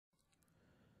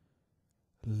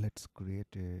Let's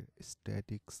create a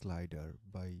static slider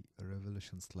by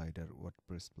Revolution Slider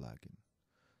WordPress plugin.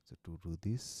 So to do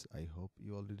this, I hope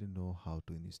you already know how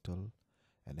to install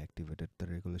and activated the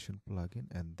Revolution plugin,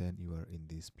 and then you are in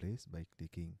this place by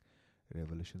clicking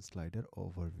Revolution Slider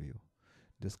Overview.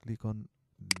 Just click on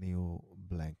New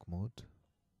Blank Mode,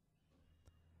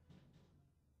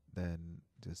 then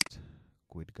just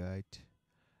Quit Guide,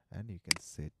 and you can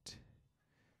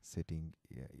setting.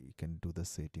 Yeah, you can do the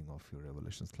setting of your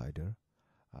Revolution Slider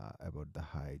about the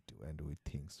height and width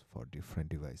things for different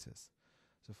devices.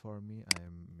 So for me, I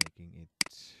am making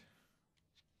it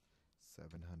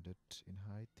 700 in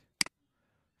height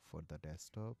for the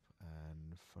desktop,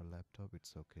 and for laptop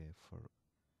it's okay, for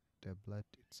tablet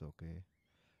it's okay,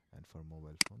 and for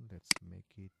mobile phone let's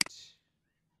make it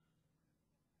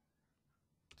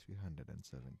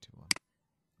 371.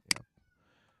 Yep.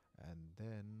 And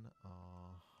then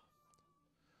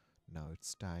now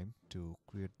it's time to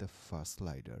create the first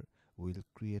slider. We'll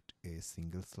create a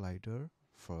single slider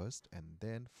first, and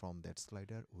then from that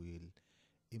slider we'll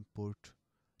import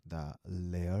the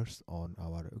layers on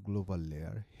our global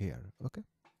layer here. Okay,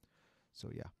 so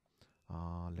yeah,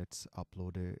 let's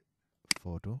upload a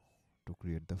photo to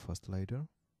create the first slider.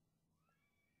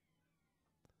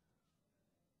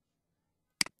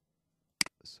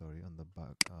 Sorry, on the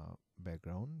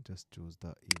background, just choose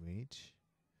the image,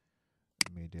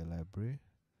 media library,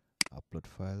 upload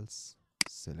files,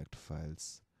 select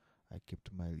files. I kept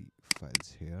my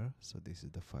files here, so this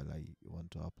is the file I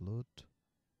want to upload.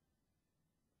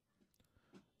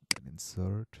 Then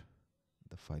insert,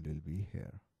 the file will be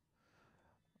here.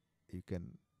 You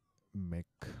can make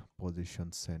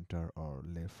position center or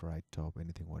left, right, top,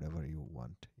 anything, whatever you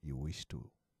want, you wish to.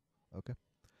 Okay,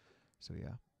 so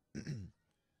yeah.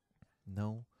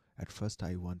 Now at first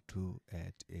I want to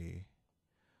add a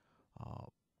uh,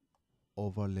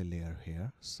 overlay layer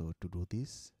here. So to do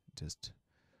this, just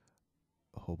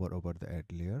hover over the add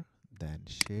layer, then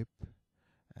shape,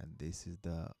 and this is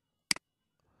the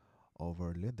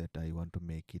overlay that I want to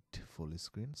make it full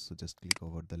screen. So just click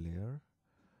over the layer,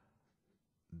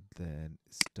 then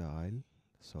style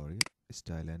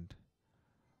and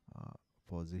uh,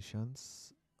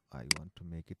 positions. I want to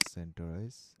make it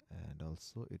centerize, and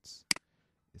also its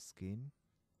skin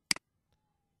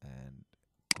and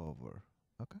cover.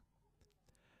 Okay,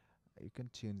 you can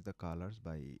change the colors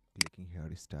by clicking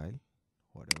here style.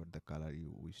 Whatever the color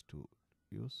you wish to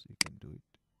use, you can do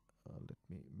it. Let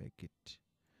me make it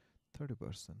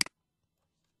 30%,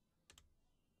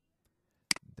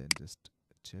 then just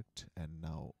checked. And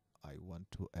now I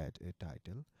want to add a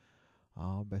title.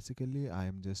 Basically I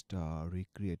am just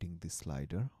recreating this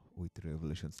slider with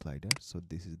Revolution Slider. So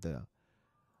this is the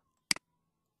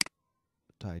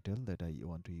title that I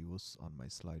want to use on my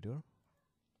slider.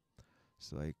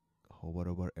 So I hover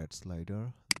over add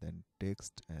slider, then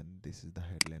text, and this is the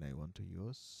headline I want to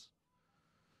use.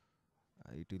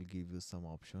 It will give you some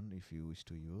option if you wish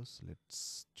to use.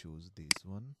 Let's choose this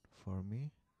one for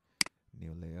me,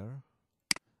 new layer.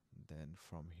 Then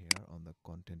from here on the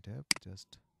content tab,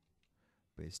 just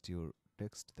paste your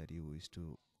text that you wish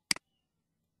to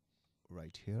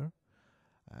write here.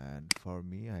 And for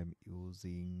me, I'm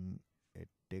using a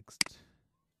text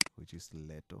which is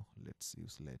Leto. Let's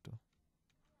use Leto.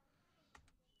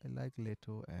 I like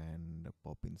Leto and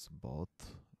Poppins both,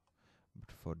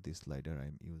 but for this slider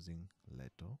I'm using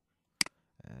Leto.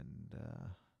 And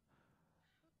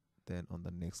then on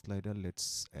the next slider,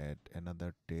 let's add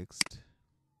another text.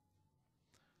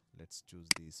 Let's choose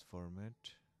this format,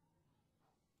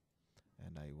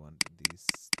 and I want this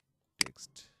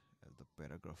text as the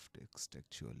paragraph text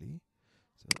actually.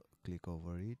 So click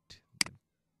over it, then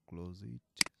close it,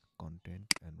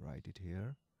 content, and write it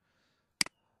here.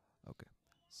 Okay,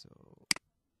 so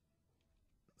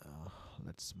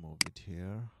let's move it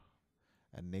here,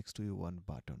 and next to you one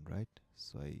button, right?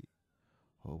 So I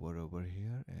hover over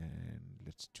here and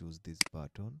let's choose this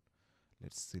button.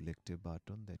 Let's select a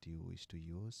button that you wish to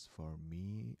use. For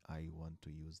me, I want to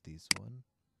use this one.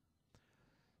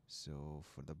 So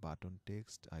for the button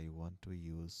text, I want to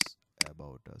use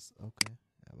about us. Okay,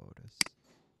 about us.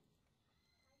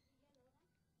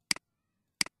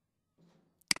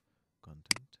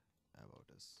 Content, about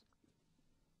us.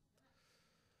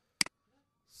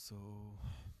 So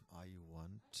I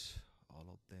want all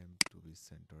of them to be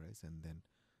centerized, and then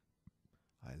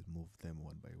I'll move them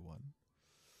one by one.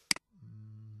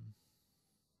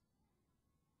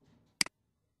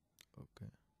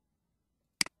 Okay.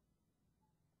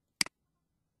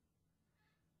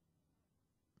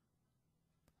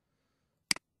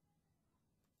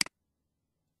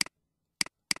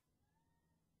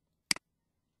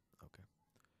 Okay.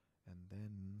 And then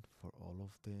then for all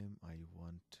of them I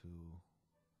want to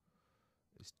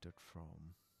start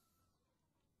from,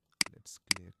 let's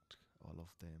select all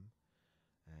of them,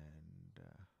 and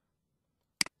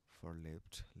for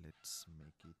left let's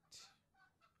make it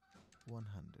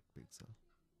 100 pixel,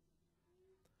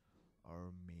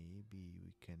 or maybe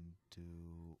we can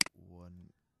do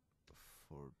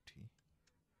 140,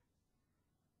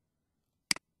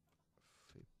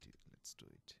 50, let's do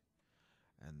it.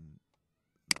 And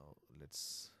now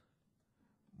let's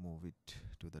move it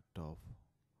to the top,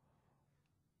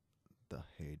 the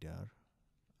header,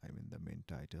 I mean the main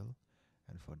title.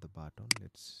 And for the button,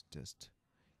 let's just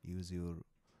use your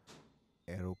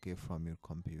arrow key from your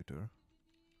computer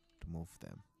to move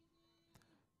them.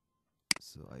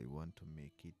 So I want to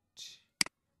make it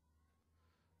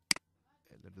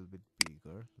a little bit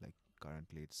bigger, like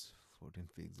currently it's 14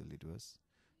 pixel it was,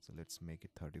 so let's make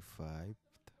it 35,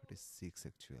 36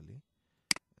 actually,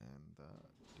 and the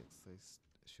text size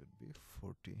should be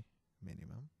 40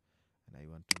 minimum, and I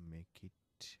want to make it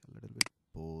a little bit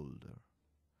bolder.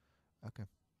 Okay,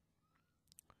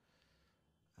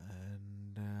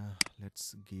 and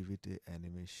let's give it a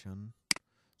animation.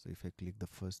 So if I click the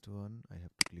first one, I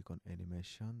have to click on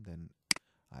animation, then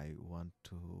I want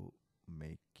to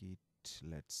make it,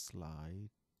 let's slide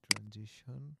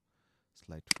transition,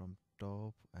 slide from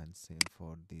top, and same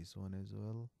for this one as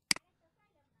well,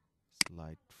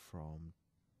 slide from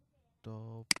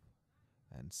top,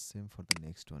 and same for the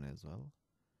next one as well,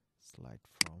 slide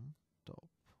from top.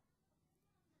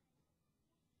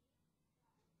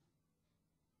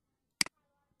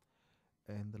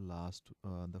 And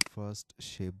the first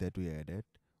shape that we added,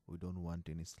 we don't want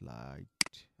any slide,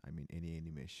 I mean any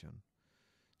animation.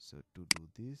 So to do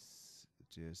this,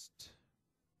 just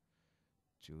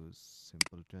choose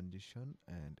simple transition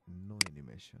and no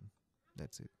animation,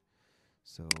 that's it.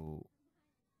 So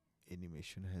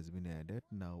animation has been added.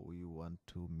 Now we want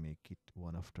to make it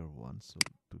one after one. So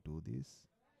to do this,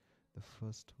 the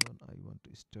first one I want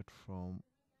to start from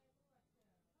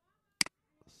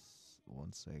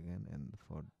 1 second, and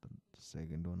for the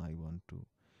second one I want to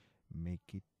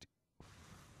make it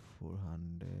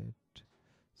 400,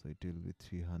 so it will be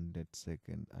 300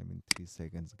 second, I mean 3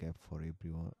 seconds gap for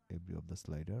every of the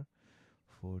slider,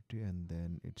 40, and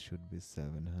then it should be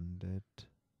 700,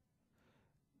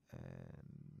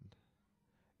 and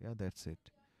yeah, that's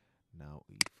it. Now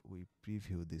if we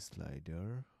preview this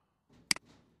slider,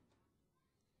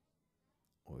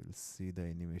 we'll see the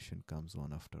animation comes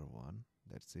one after one,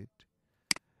 that's it.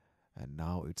 And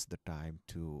now it's the time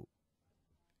to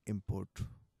import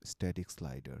static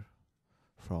slider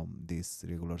from this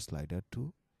regular slider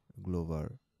to global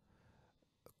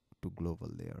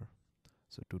layer.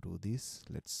 So to do this,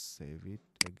 let's save it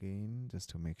again just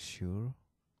to make sure.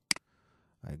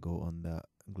 I go on the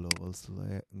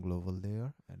global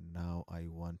layer, and now I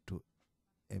want to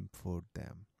import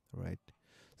them, right?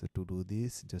 So to do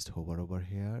this, just hover over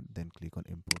here, then click on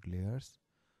import layers.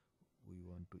 We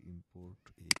want to import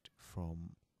it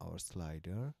from our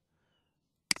slider,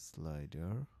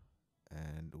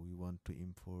 and we want to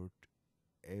import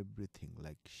everything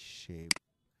like shape,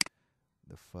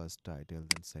 the first title,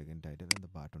 then second title, and the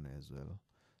button as well.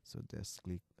 So just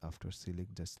click, after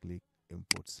select, just click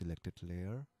import selected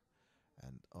layer,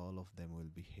 and all of them will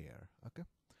be here. Okay,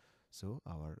 so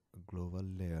our global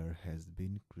layer has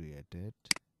been created.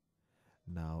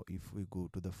 Now if we go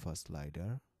to the first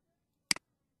slider,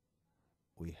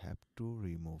 we have to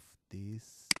remove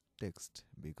this text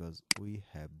because we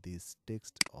have this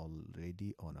text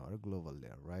already on our global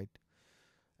layer, right?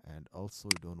 And also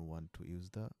we don't want to use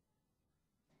the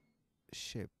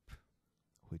shape,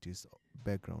 which is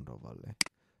background overlay.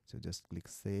 So just click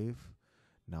save.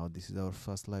 Now this is our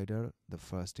first slider, the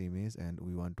first image, and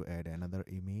we want to add another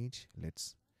image.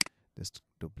 Let's just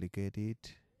duplicate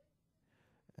it,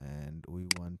 and we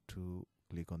want to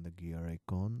click on the gear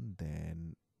icon,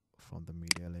 then from the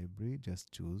media library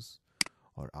just choose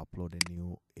or upload a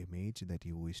new image that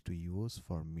you wish to use.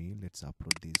 For me, let's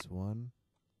upload this one,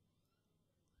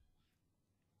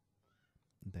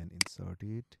 then insert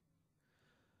it.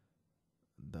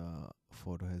 The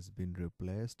photo has been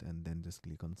replaced, and then just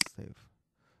click on save.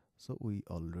 So we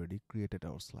already created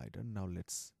our slider. Now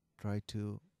let's try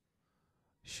to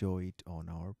show it on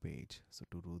our page. So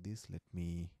to do this, let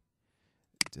me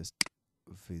just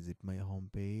visit my home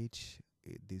page.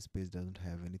 This page doesn't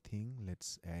have anything.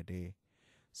 Let's add a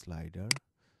slider.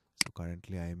 So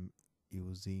currently I'm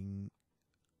using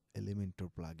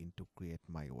Elementor plugin to create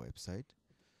my website.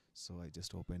 So I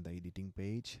just open the editing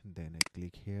page, then I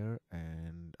click here,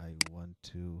 and I want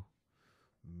to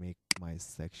make my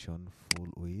section full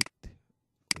width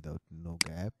without no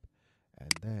gap,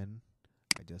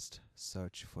 just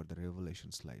search for the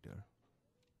revelation slider.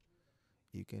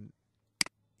 You can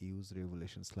use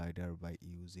revelation slider by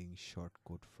using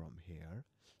shortcut from here.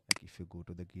 Like if you go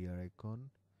to the gear icon,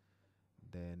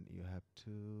 then you have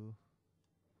to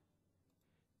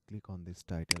click on this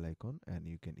title icon and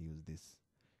you can use this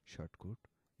shortcut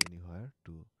anywhere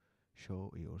to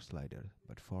show your slider.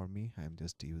 But for me, I'm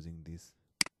just using this.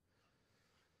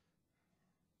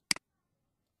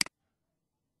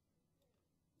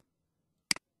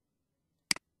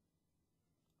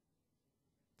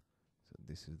 So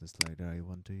this is the slider I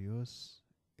want to use.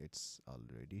 It's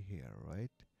already here,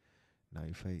 right? Now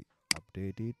if I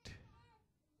update it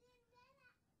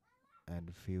and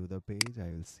view the page,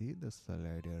 I will see the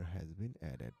slider has been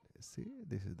added. See,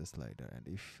 this is the slider, and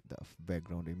if the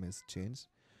background image change,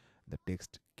 the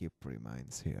text keep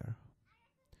remains here.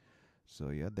 So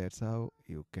yeah, that's how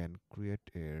you can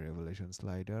create a revelation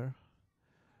slider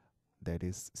that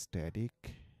is static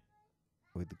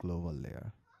with global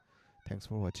layer. Thanks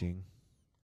for watching.